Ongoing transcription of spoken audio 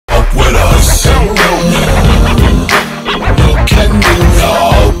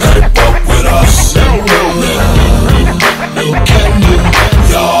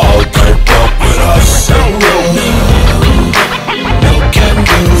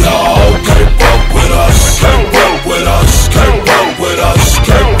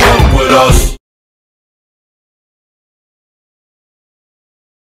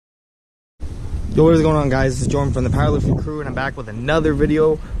Yo, what is going on, guys? This is Jordan from the Powerlifting Crew, and I'm back with another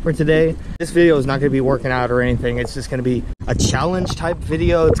video for today. This video is not going to be working out or anything. It's just going to be a challenge type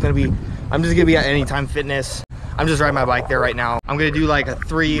video. I'm just going to be at Anytime Fitness. I'm just riding my bike there right now. I'm going to do like a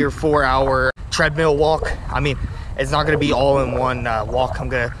 3 or 4 hour treadmill walk. I mean, it's not going to be all in one walk. I'm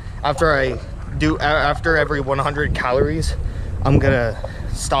going to, after every 100 calories, I'm going to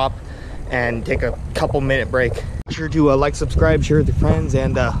stop and take a couple minute break. Make sure to like, subscribe, share with your friends,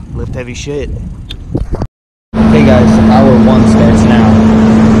 and lift heavy shit. Okay guys, hour 1 starts now.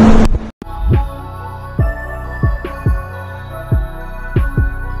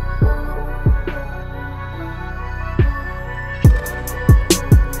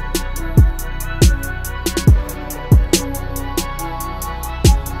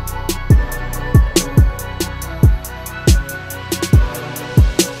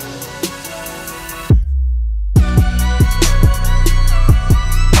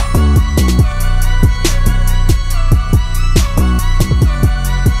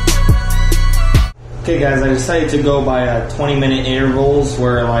 Okay guys, I decided to go by 20-minute intervals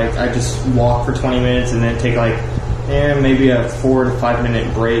where like I just walk for 20 minutes and then take like maybe a 4 to 5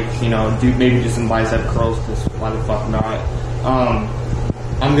 minute break, you know, do maybe just some bicep curls, because why the fuck not.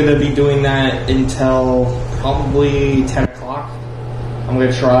 I'm gonna be doing that until probably 10 o'clock. I'm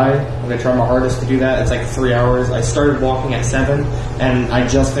gonna try my hardest to do that. It's like 3 hours. I started walking at 7 and I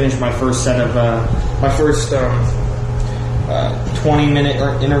just finished my first set of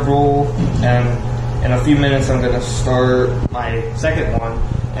 20-minute interval, and in a few minutes I'm going to start my second one,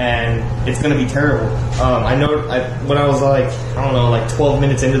 and it's going to be terrible. I know when I was like, I don't know, like 12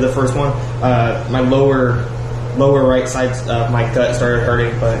 minutes into the first one, my lower right side of my gut started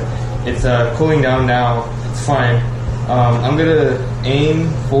hurting, but it's cooling down now. It's fine. I'm going to aim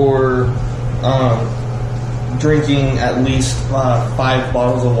for drinking at least 5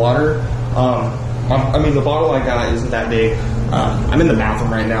 bottles of water. I mean, the bottle I got isn't that big. I'm in the bathroom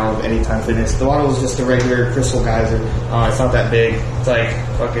right now of Anytime Fitness. The bottle is just a regular crystal geyser. It's not that big. It's like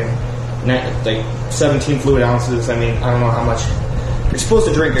fucking like 17 fluid ounces. I mean, I don't know how much. You're supposed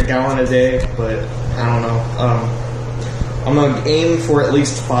to drink a gallon a day, but I don't know. I'm gonna aim for at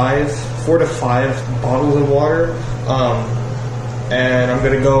least 4 to 5 bottles of water, and I'm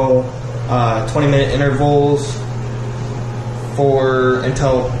gonna go 20-minute intervals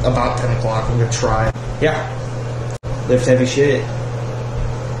until about 10 o'clock. I'm gonna try. Yeah. Lift heavy shit.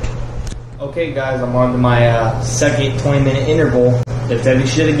 Okay guys, I'm on to my second 20-minute interval. Lift heavy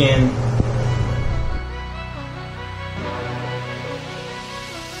shit again.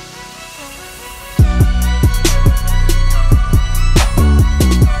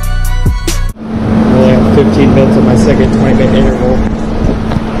 I only have 15 minutes of my second 20-minute interval.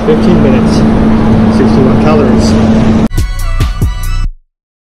 15 minutes, 61 calories.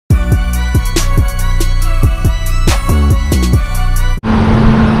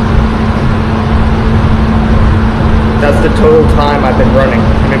 That's the total time I've been running.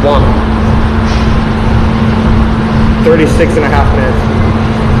 I mean, walking. 36 and a half minutes.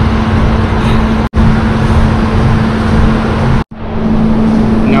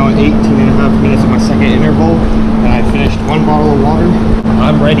 Now at 18 and a half minutes of my second interval, and I finished 1 bottle of water.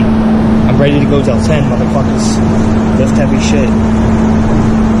 I'm ready. I'm ready to go till 10, motherfuckers. Lift heavy shit.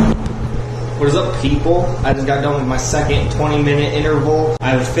 What is up, people? I just got done with my second 20-minute interval.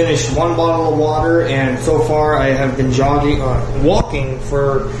 I've finished 1 bottle of water, and so far I have been walking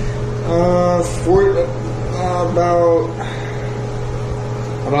for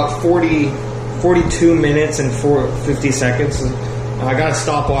about 42 minutes and 50 seconds. I got a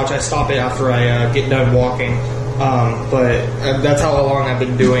stopwatch. I stop it after I get done walking. But that's how long I've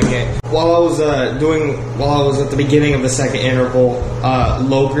been doing it. While I was at the beginning of the second interval,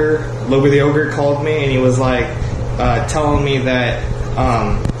 Loger the Ogre called me, and he was like telling me that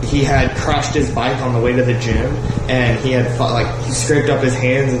he had crashed his bike on the way to the gym, and he had he scraped up his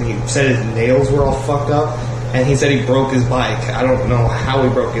hands, and he said his nails were all fucked up, and he said he broke his bike. I don't know how he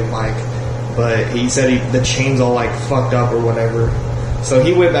broke his bike, but he said the chain's all like fucked up or whatever. So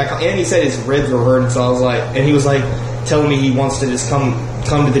he went back, and he said his ribs were hurting. So I was like, and he was like telling me he wants to just come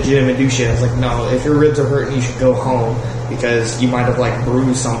to the gym and do shit. I was like, no, if your ribs are hurting, you should go home, because you might have like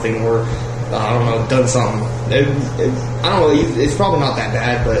bruised something or I don't know, done something. I don't know. It's probably not that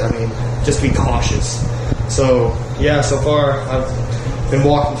bad, but I mean, just be cautious. So yeah, so far I've been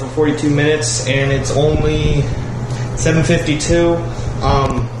walking for 42 minutes, and it's only 7:52.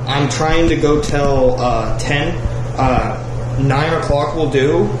 I'm trying to go till 10. 9 o'clock will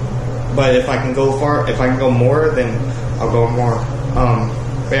do, but if I can go more, then I'll go more.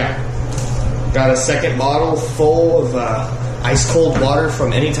 Yeah, got a second bottle full of ice cold water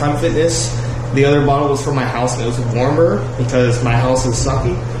from Anytime Fitness, The other bottle was for my house and it was warmer because my house is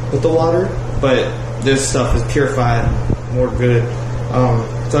sucky with the water. But this stuff is purified, more good.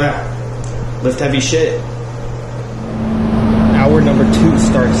 So yeah, lift heavy shit. Hour number 2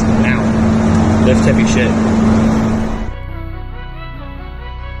 starts now. Lift heavy shit.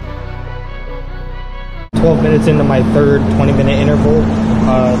 12 minutes into my third 20-minute interval.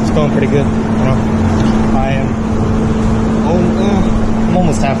 It's going pretty good. You know, I'm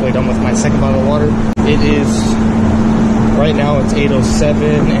almost halfway done with my second bottle of water. It is right now. It's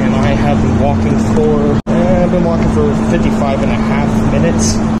 8:07, and I have been walking for. I've been walking for 55.5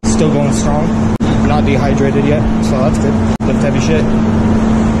 minutes. Still going strong. Not dehydrated yet, so that's good. Lift heavy shit.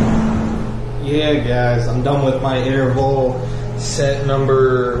 Yeah, guys, I'm done with my interval set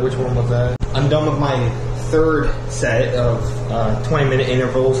number. Which one was that? I'm done with my third set of 20-minute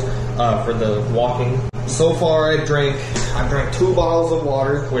intervals for the walking. So far, I drank 2 bottles of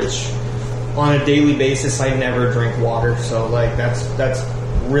water, which on a daily basis I never drink water. So like that's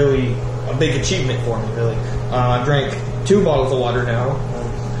really a big achievement for me, really. I drank 2 bottles of water now.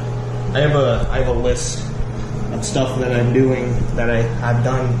 I have a list of stuff that I'm doing that I've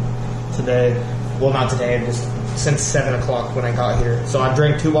done today. Well, not today, just since 7 o'clock when I got here. So I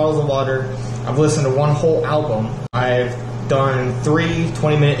drank 2 bottles of water. I've listened to 1 whole album. I've done 3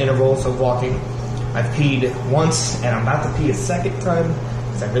 20-minute intervals of walking. I've peed once, and I'm about to pee a second time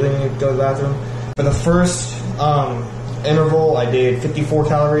because I really need to go to the bathroom. For the first interval, I did 54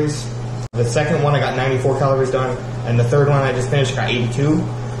 calories. The second one, I got 94 calories done. And the third one I just finished, got 82.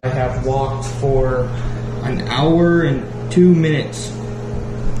 I have walked for an hour and 2 minutes.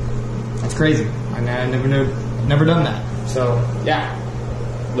 That's crazy. I never done that. So, yeah.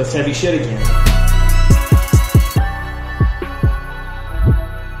 Lift heavy shit again.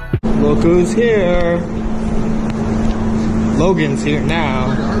 Look who's here. Logan's here now.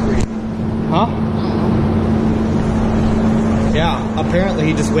 Huh? Yeah, apparently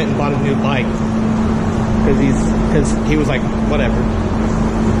he just went and bought a new bike. Because he was like, whatever.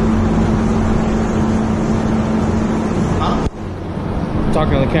 Huh? I'm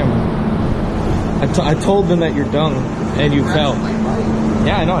talking to the camera. I told them that you're dumb and you fell.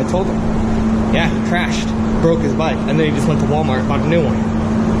 Yeah, I know, I told him. Yeah, he crashed, broke his bike, and then he just went to Walmart and bought a new one.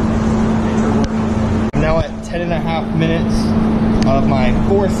 I'm now at 10.5 minutes of my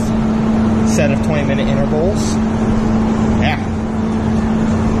 4th set of 20-minute intervals. Yeah.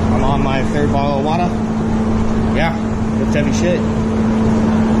 I'm on my 3rd bottle of water. Yeah, lift heavy shit.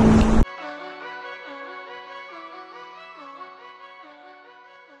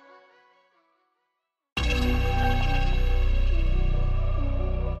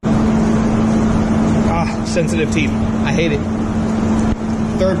 Sensitive teeth. I hate it.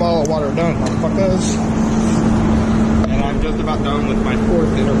 3rd bottle of water done, motherfuckers. And I'm just about done with my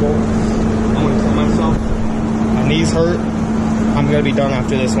 4th interval. I'm gonna kill myself. My knees hurt. I'm gonna be done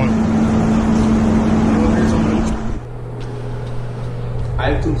after this one.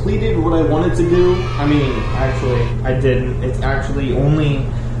 I've completed what I wanted to do. I mean, actually, I didn't. It's actually only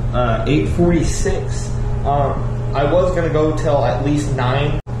 8:46. I was gonna go till at least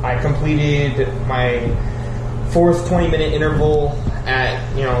 9. I completed my 4th 20-minute interval at,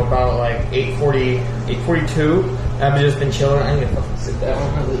 about like 8:42. I've just been chilling. I need to fucking sit down.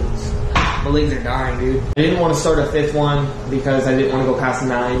 My legs are dying, dude. I didn't want to start a 5th one because I didn't want to go past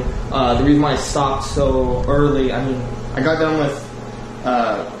 9. The reason why I stopped so early, I mean, I got done with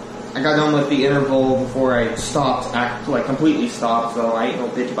the interval before I stopped, completely stopped, so I ain't no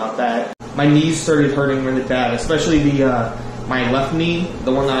bitch about that. My knees started hurting really bad, especially my left knee,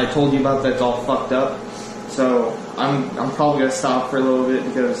 the one that I told you about that's all fucked up. So I'm probably gonna stop for a little bit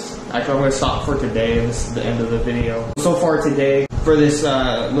because actually I'm gonna stop for today, and this is the end of the video. So far today, for this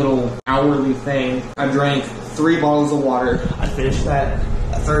little hourly thing, I drank 3 bottles of water. I finished that.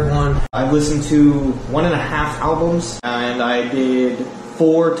 A 3rd one. I listened to 1.5 albums, and I did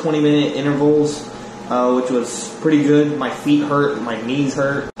 4 20-minute intervals, which was pretty good. My feet hurt, my knees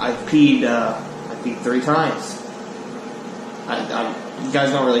hurt. I peed 3 times. You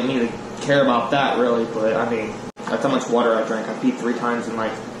guys don't really need to care about that, really, but I mean, that's how much water I drank. I peed 3 times in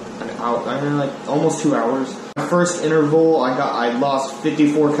like almost 2 hours. My first interval, I lost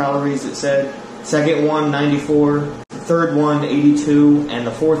 54 calories, it said. Second one, 94. Third one, 82. And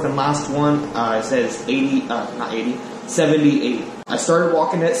the 4th and last one, it says 78. I started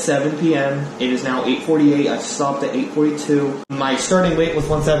walking at 7 p.m. It is now 8:48. I stopped at 8:42. My starting weight was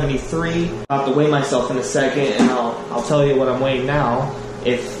 173. I'll have to weigh myself in a second, and I'll tell you what I'm weighing now.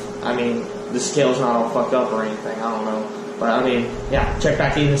 The scale's not all fucked up or anything. I don't know. But, yeah, check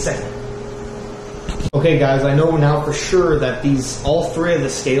back in a second. Okay guys, I know now for sure that all three of the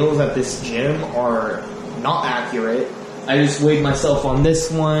scales at this gym are not accurate. I just weighed myself on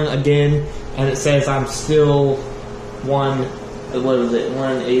this one again, and it says I'm still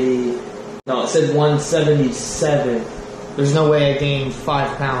 180, no, it said 177. There's no way I gained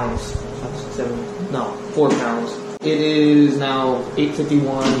 5 pounds, 4 pounds. It is now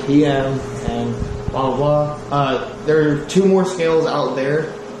 8:51 p.m. and blah blah blah. There are 2 more scales out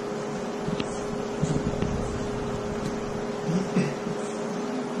there.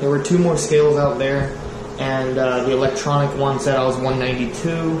 There were 2 more scales out there, and the electronic one said I was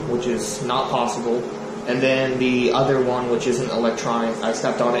 192, which is not possible. And then the other one, which isn't electronic, I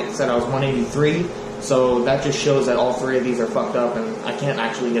stepped on it, said I was 183. So that just shows that all 3 of these are fucked up, and I can't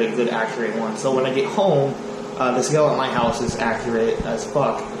actually get a good accurate one. So when I get home, the scale at my house is accurate as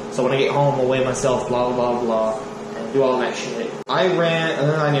fuck. So when I get home, I'll weigh myself, blah blah blah, and do all that shit. I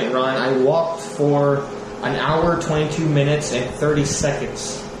didn't run. I walked for an hour, 22 minutes, and 30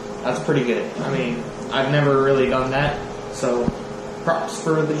 seconds. That's pretty good. I mean, I've never really done that, so props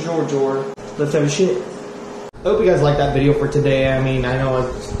for the Jor. Let's have a shit. I hope you guys liked that video for today. I mean, I know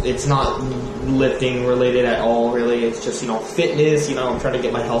it's not lifting related at all, really. It's just, fitness, I'm trying to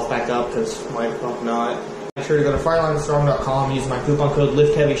get my health back up, because why the fuck not? Make sure to go to firelinestrong.com, use my coupon code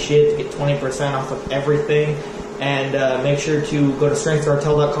LIFTHEAVYSHIT to get 20% off of everything. And make sure to go to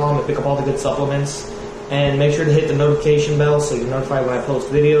strengthcartel.com to pick up all the good supplements. And make sure to hit the notification bell so you're notified when I post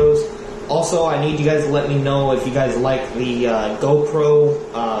videos. Also, I need you guys to let me know if you guys like the GoPro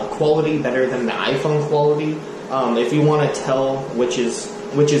quality better than the iPhone quality. If you want to tell which is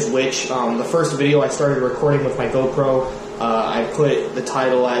which. The first video I started recording with my GoPro, I put the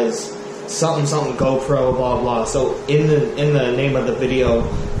title as something GoPro blah blah. So in the name of the video,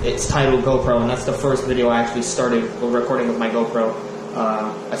 it's titled GoPro, and that's the first video I actually started recording with my GoPro.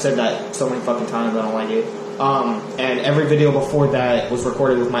 I said that so many fucking times, I don't like it. And every video before that was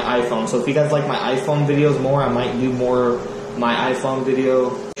recorded with my iPhone. So if you guys like my iPhone videos more, I might do more my iPhone video.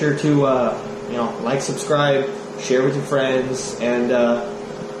 Be sure to like, subscribe, share with your friends, and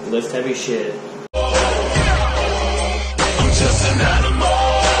lift heavy shit.